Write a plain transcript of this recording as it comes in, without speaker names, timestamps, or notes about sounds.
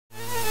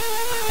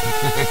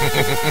Who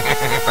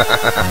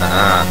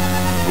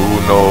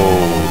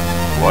knows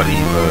what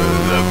evil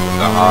lurks in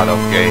the heart of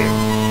game?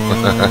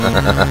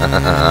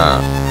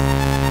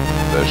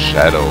 The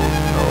shadow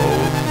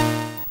knows.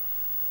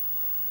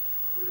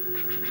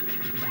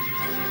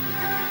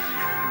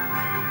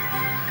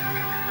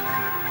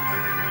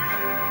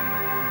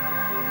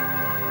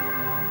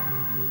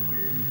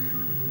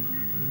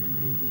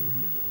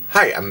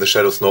 Hi, I'm the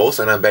Shadow Snows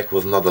and I'm back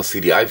with another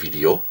CDI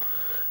video.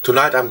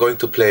 Tonight I'm going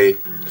to play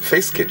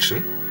Face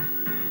Kitchen.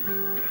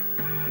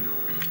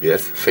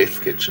 Yes, Face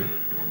Kitchen.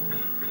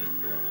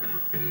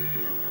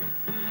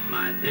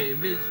 My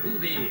name is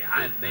Ubi,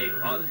 I make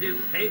all the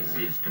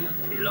faces to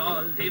fill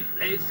all the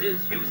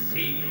places you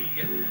see.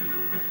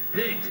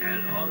 They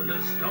tell all the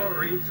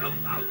stories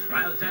about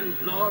trials and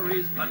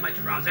glories, but my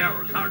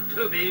trousers are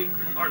too big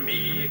for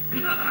me.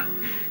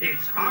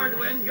 It's hard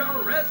when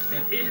your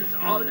recipes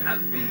all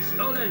have been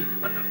stolen,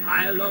 but the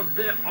pile of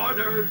the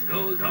orders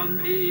goes on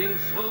being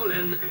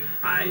swollen.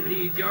 I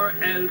need your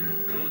help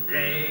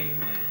today.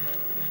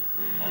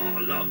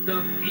 All of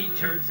the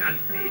features and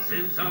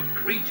faces of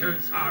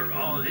creatures are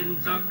all in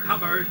the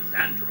cupboards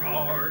and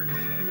drawers.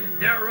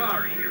 There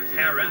are ears,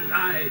 hair, and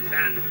eyes,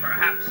 and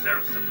perhaps a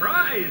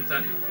surprise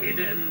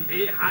hidden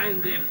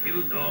behind a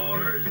few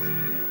doors.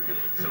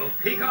 So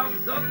pick up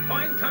the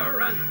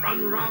pointer and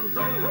run round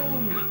the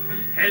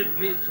room. Help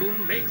me to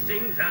make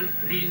things and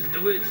please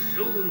do it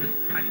soon.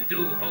 I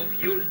do hope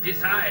you'll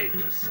decide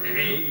to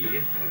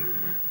stay.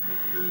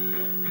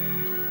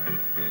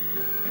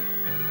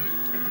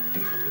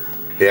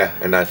 Yeah,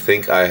 and I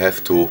think I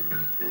have to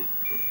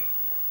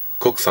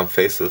cook some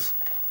faces.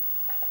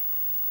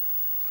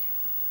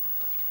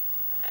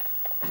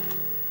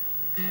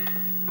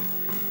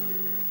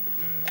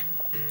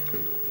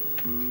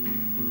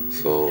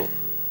 So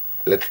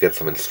let's get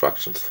some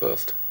instructions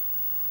first.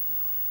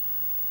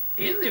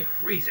 In the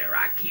freezer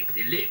I keep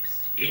the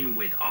lips, in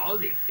with all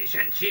the fish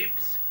and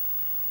chips.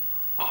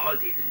 All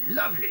the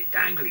lovely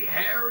dangly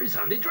hair is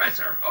on the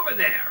dresser, over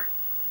there.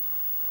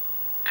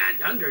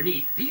 And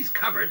underneath these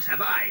cupboards have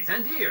eyes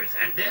and ears,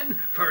 and then,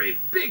 for a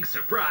big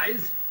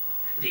surprise,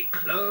 the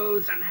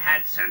clothes and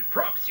hats and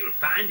props you'll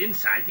find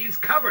inside these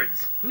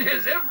cupboards.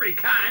 There's every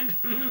kind.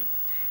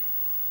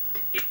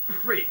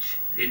 Fridge,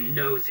 the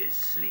noses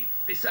sleep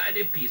beside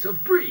a piece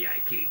of brie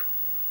I keep.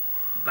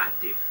 But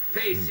the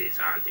faces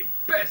are the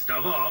best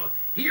of all,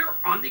 here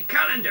on the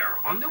calendar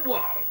on the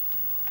wall.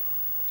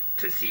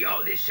 To see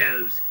all the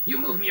shelves, you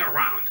move me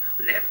around,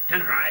 left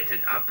and right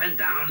and up and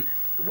down.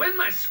 When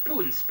my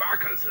spoon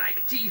sparkles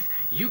like teeth,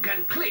 you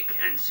can click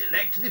and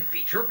select the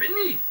feature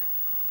beneath.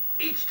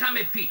 Each time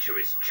a feature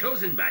is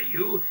chosen by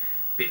you,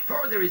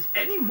 before there is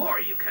any more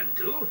you can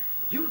do,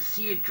 you'll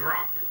see it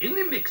drop in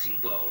the mixing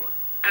bowl.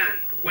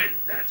 And when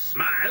that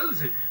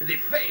smiles, the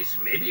face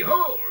may be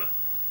whole.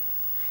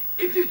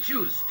 If you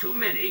choose too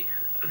many,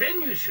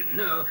 then you should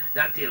know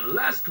that the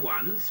last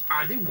ones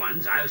are the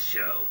ones I'll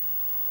show.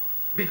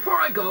 Before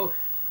I go,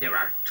 there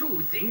are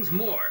two things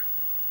more.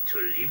 To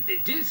leave the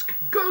disc,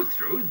 go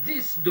through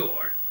this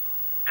door.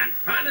 And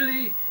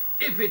finally,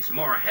 if it's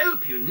more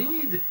help you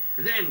need,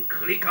 then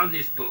click on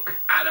this book.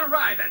 I'll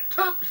arrive at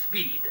top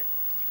speed.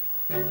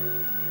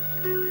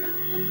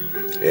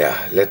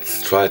 Yeah,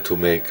 let's try to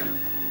make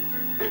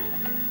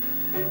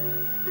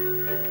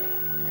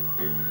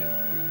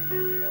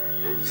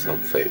some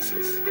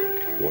faces.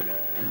 What?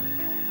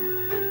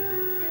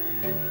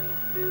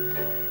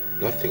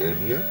 Nothing in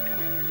here?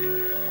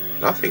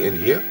 Nothing in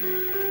here?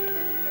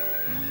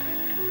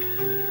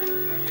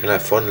 Can I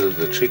fondle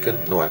the chicken?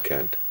 No, I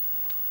can't.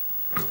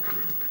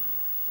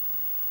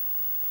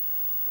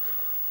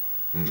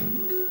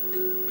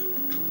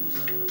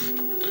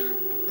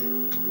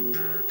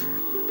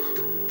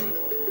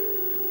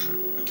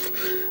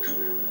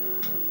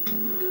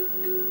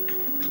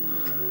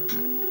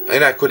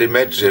 And I could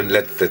imagine,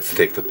 let's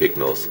take the pig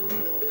nose.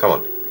 Come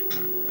on.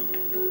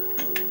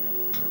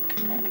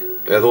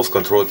 Yeah, those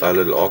controls are a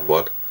little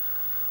awkward.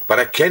 But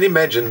I can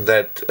imagine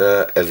that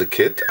as a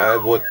kid I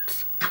would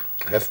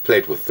have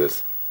played with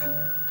this.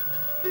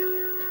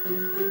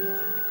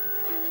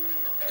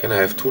 Can I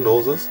have two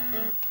noses?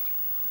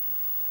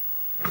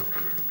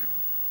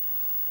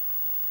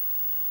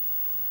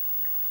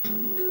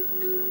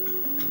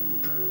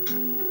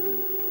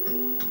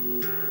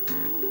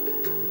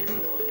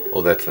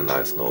 Oh, that's a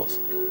nice nose.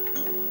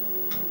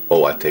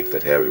 Oh, I take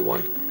that hairy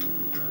one.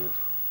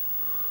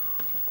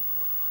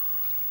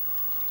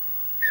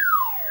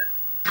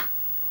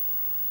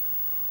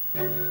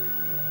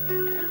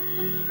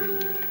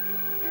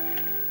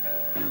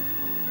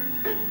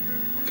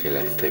 Okay,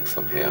 let's take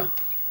some hair.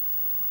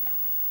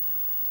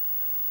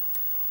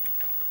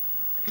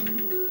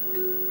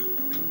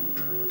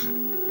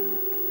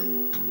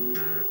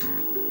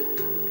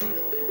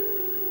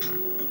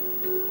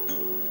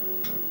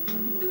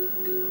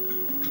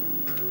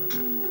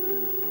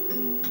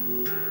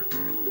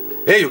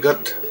 Yeah, you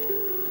got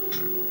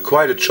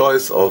quite a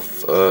choice of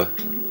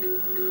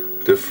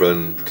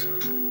different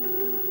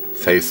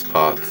face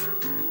parts.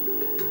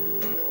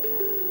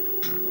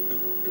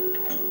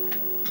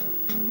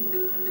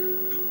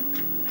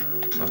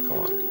 Oh, come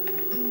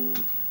on.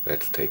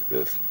 Let's take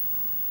this.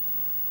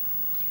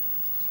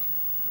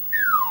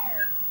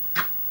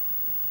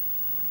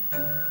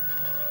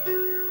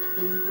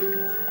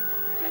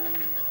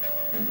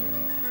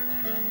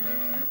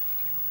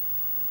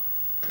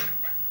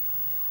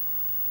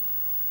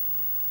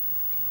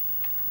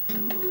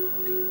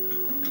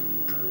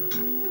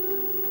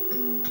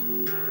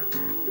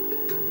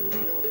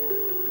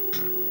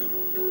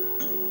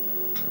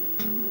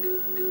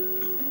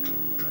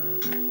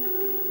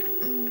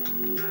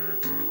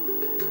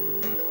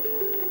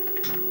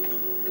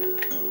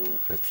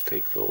 Let's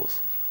take those.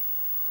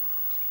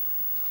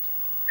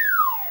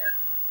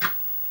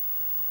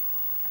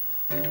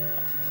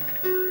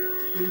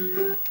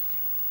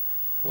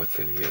 What's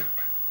in here?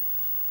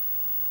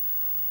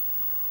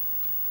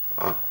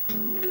 Ah.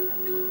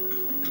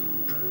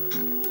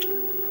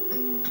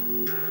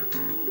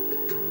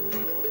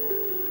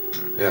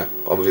 Yeah,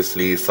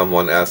 obviously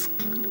someone asked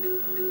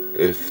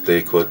if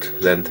they could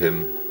lend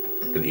him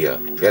an ear.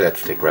 Yeah,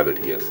 let's take rabbit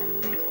ears.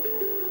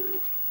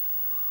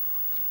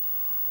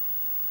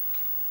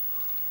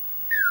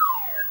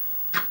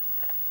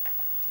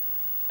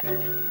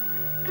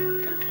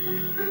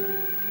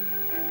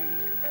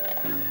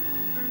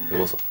 There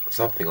was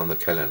something on the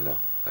calendar,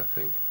 I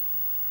think.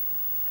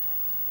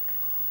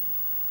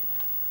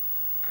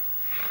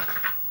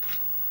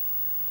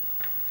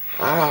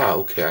 Ah,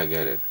 okay, I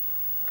get it.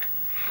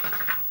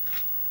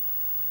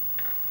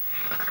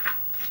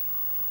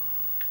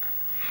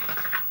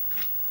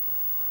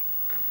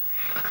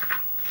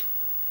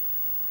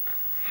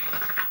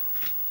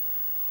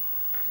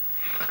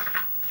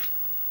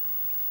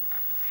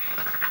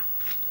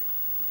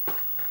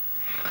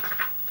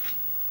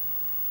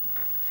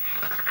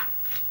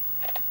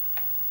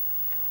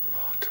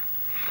 What?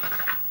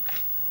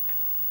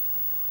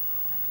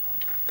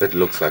 That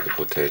looks like a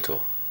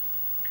potato.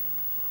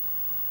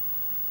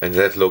 And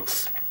that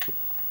looks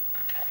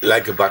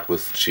like a butt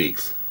with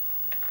cheeks.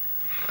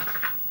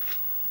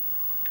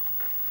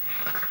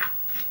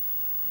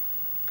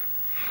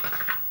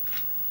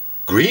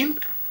 Green?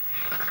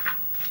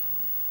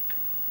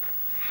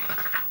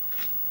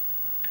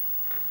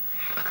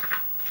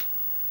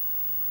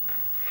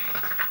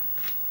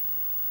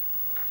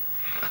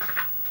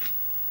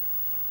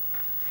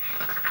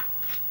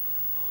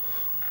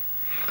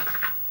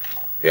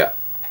 Yeah.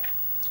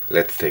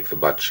 Let's take the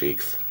butt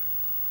cheeks.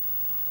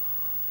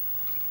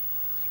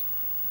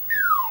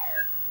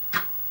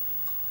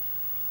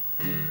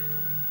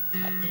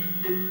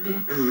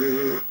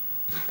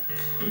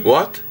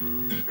 What?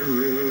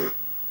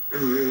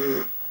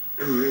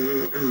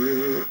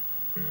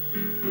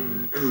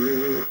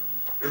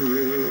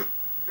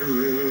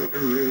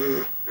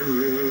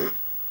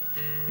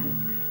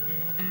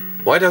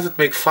 Why does it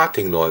make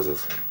farting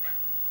noises?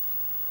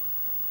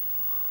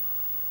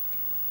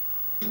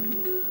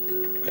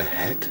 A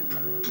hat?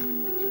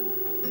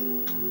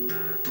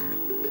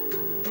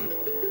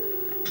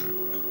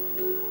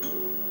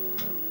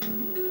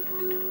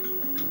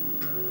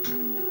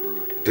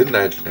 Didn't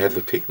I have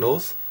a pig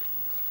nose?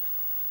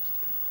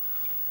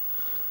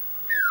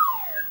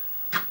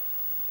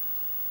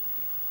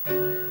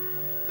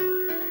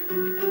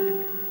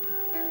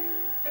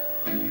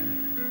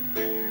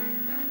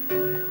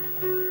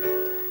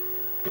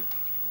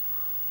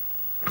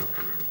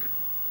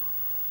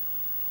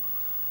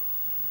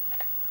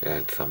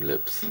 And some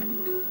lips.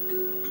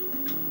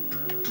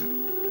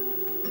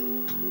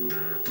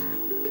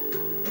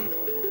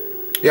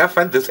 Yeah, I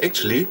find this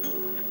actually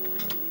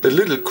a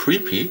little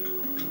creepy,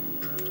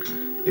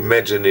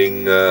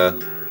 imagining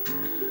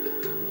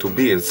to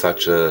be in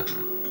such a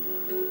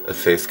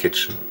face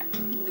kitchen.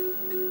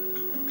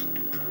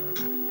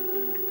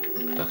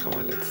 Oh, come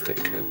on, let's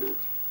take him.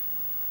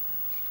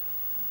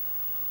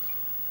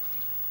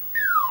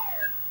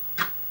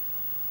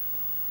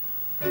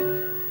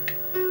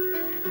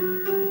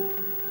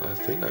 I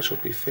think I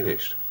should be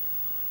finished.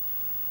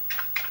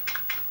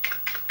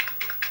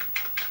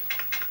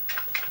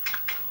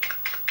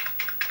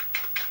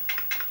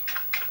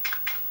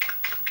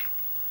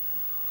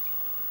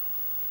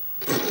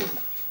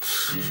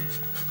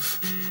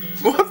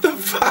 What the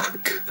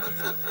fuck?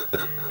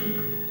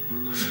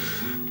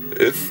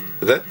 Is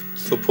that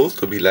supposed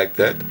to be like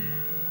that?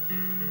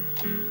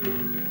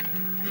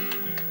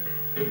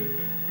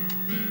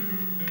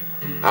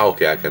 Ah,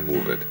 okay, I can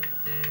move it.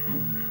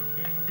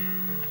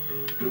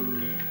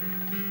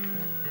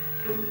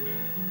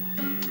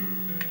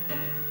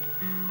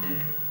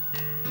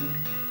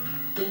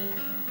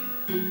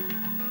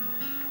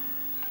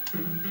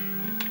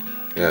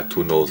 Yeah,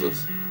 two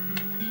noses.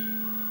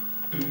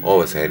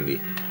 Always handy.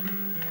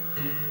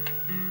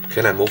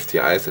 Can I move the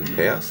eyes in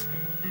pairs?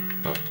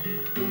 Oh.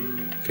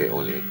 Okay,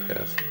 only in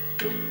pairs.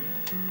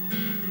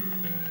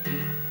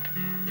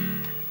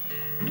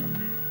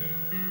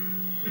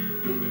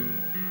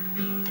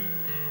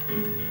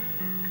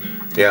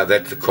 Yeah,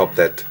 that's the cop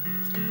that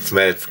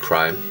smells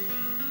crime.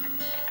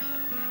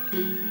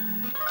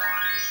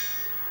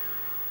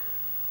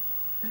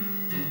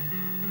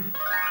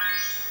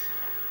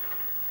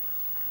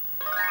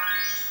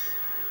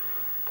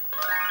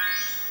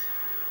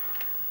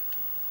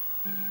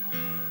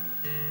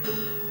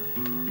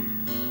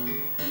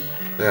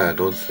 Yeah, I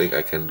don't think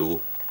I can do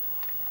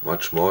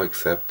much more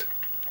except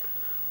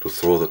to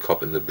throw the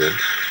cop in the bin.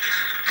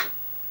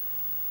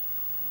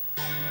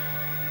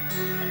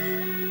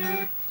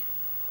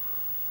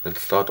 And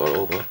start all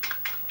over.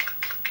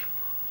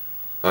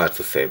 Ah, it's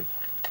the same.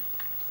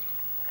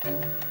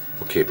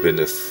 Okay, bin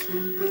is...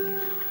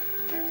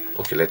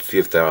 Okay, let's see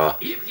if there are...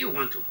 If you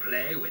want to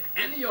play with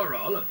any or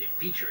all of the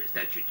features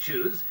that you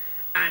choose,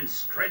 and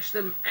stretch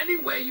them any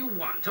way you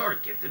want or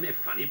give them a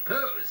funny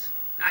pose,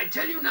 I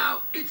tell you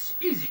now, it's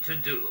easy to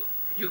do.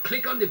 You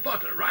click on the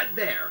bottle right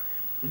there,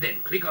 then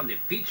click on the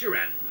feature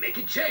and make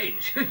it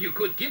change. You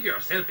could give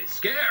yourself a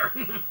scare.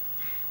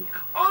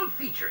 All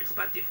features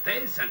but the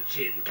face and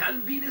chin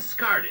can be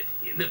discarded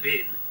in the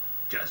bin.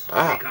 Just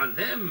click on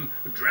them,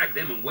 drag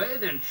them away,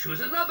 then choose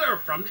another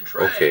from the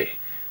tray. Okay.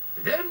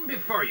 Then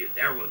before you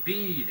there will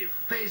be the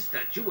face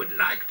that you would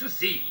like to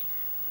see.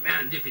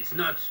 And if it's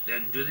not,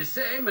 then do the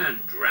same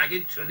and drag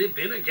it to the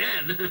bin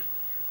again.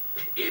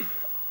 If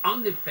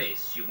on the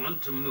face you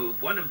want to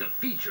move one of the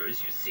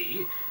features you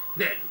see,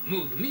 then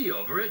move me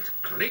over it,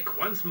 click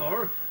once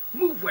more,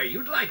 move where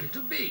you'd like it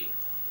to be.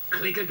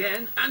 Click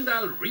again and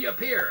I'll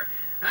reappear.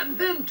 And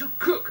then to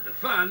cook the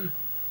fun,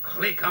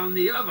 click on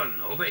the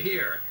oven over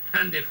here,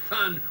 and the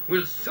fun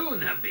will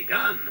soon have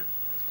begun.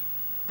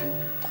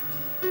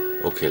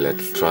 Okay,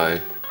 let's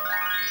try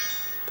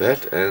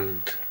that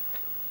and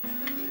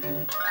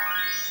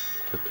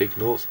the pig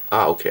nose.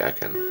 Ah, okay, I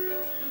can.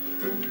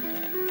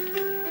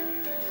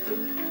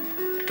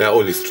 I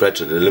only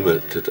stretch it a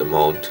limited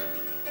amount.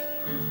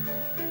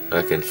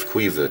 I can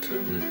squeeze it.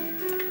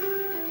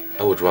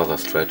 I would rather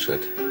stretch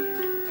it.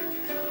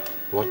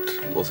 What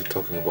was he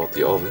talking about?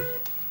 The oven?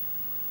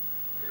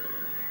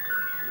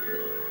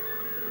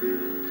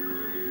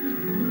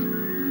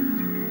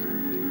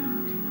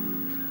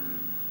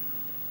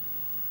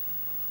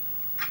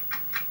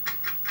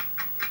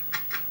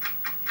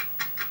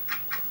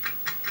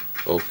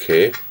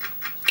 Okay,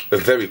 a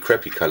very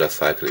crappy color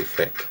cycle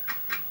effect.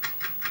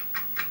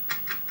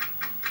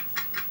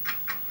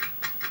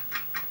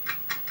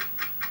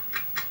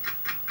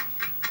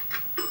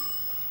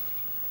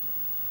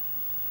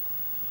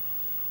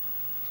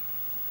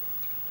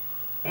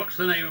 What's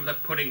the name of the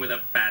pudding with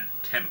a bad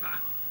temper?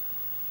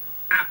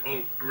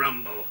 Apple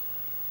Grumble.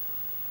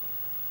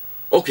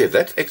 Okay,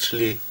 that's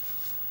actually...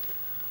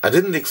 I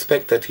didn't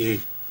expect that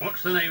he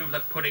What's the name of the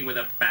pudding with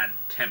a bad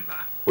temper?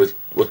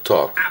 would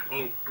talk.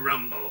 Apple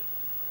Grumble.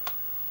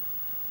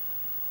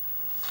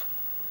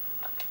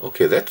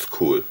 Okay, that's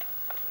cool.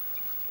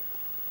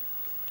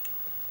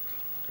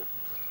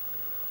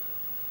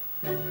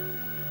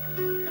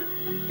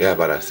 Yeah,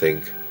 but I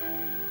think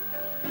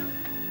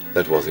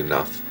that was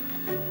enough.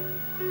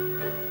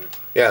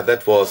 Yeah,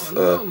 that was...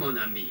 Oh no, mon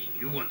ami,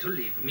 you want to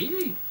leave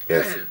me?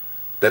 Yes, Well,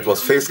 that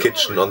was Face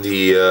Kitchen on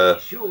the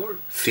sure.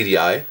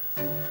 CDI.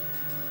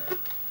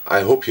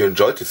 I hope you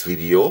enjoyed this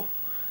video,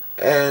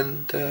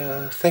 and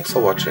thanks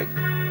for watching.